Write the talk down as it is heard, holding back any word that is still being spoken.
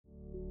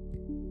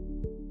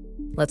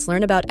let's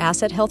learn about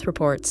asset health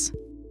reports.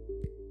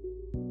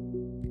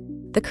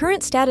 The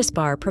current status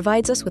bar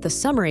provides us with a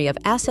summary of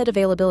asset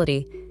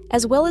availability,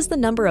 as well as the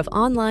number of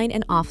online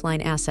and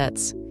offline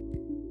assets.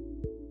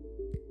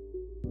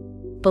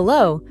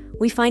 Below,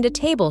 we find a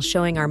table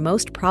showing our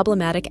most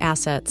problematic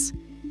assets.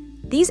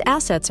 These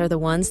assets are the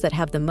ones that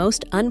have the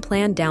most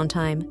unplanned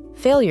downtime,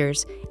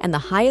 failures, and the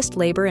highest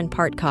labor and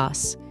part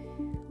costs.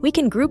 We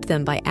can group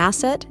them by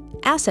asset,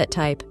 asset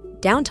type,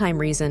 downtime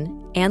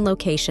reason, and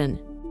location.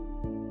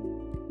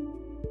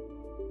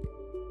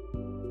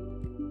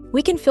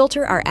 We can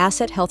filter our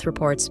asset health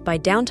reports by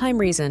downtime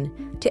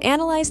reason to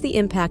analyze the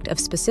impact of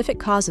specific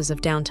causes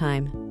of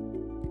downtime.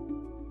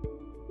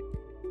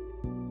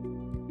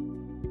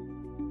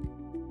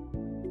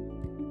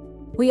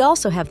 We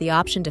also have the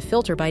option to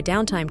filter by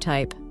downtime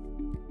type.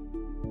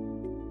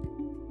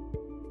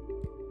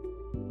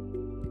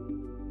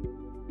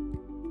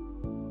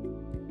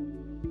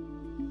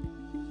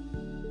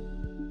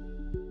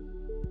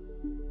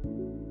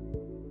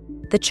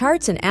 The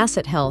charts in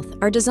asset health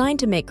are designed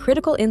to make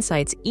critical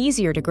insights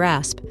easier to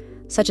grasp,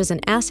 such as an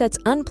asset's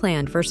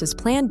unplanned versus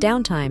planned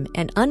downtime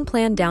and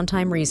unplanned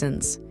downtime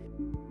reasons.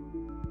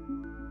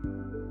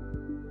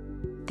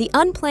 The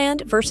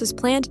unplanned versus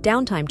planned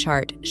downtime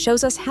chart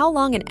shows us how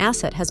long an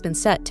asset has been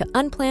set to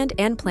unplanned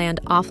and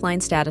planned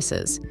offline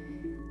statuses.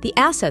 The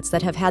assets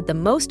that have had the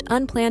most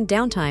unplanned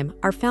downtime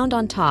are found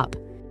on top.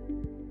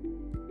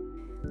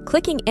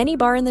 Clicking any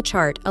bar in the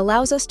chart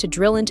allows us to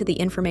drill into the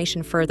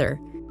information further.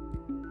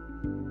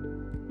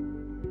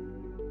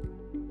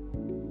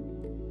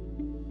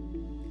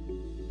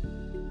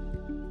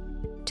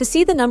 To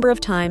see the number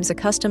of times a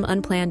custom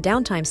unplanned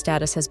downtime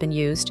status has been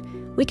used,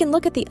 we can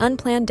look at the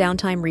unplanned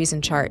downtime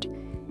reason chart.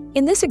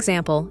 In this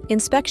example,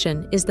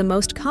 inspection is the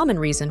most common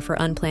reason for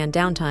unplanned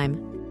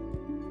downtime.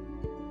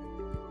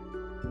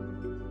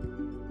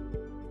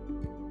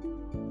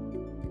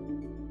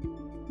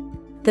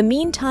 The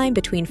mean time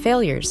between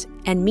failures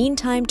and mean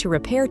time to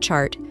repair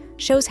chart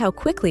shows how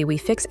quickly we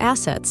fix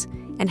assets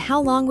and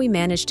how long we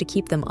manage to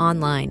keep them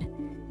online.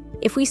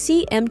 If we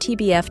see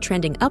MTBF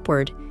trending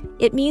upward,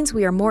 it means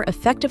we are more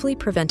effectively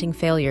preventing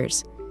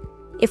failures.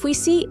 If we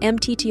see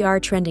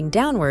MTTR trending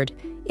downward,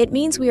 it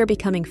means we are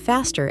becoming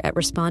faster at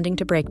responding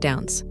to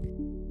breakdowns.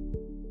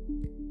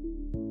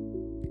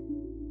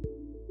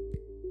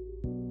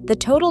 The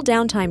total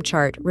downtime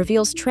chart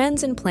reveals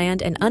trends in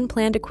planned and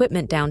unplanned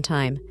equipment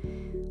downtime.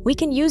 We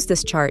can use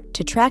this chart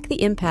to track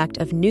the impact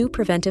of new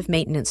preventive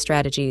maintenance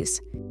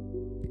strategies.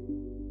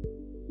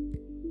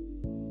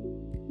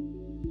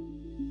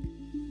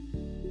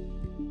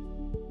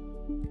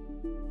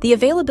 The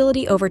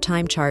availability over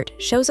time chart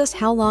shows us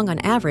how long on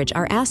average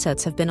our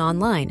assets have been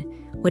online,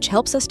 which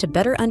helps us to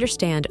better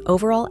understand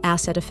overall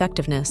asset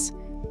effectiveness.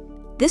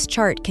 This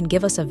chart can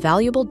give us a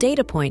valuable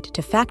data point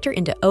to factor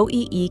into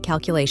OEE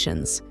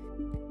calculations.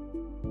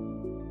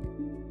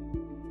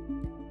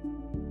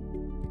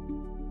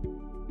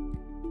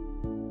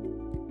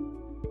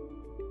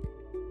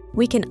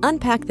 We can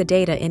unpack the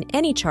data in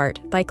any chart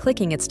by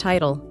clicking its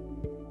title.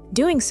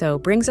 Doing so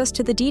brings us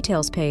to the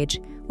Details page,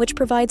 which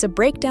provides a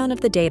breakdown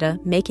of the data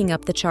making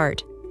up the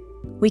chart.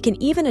 We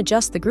can even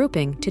adjust the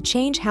grouping to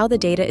change how the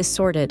data is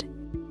sorted.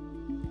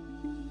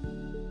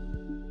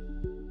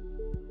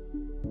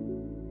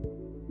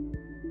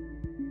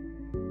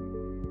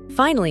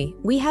 Finally,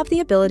 we have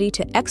the ability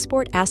to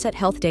export asset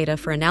health data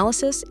for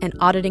analysis and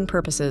auditing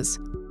purposes.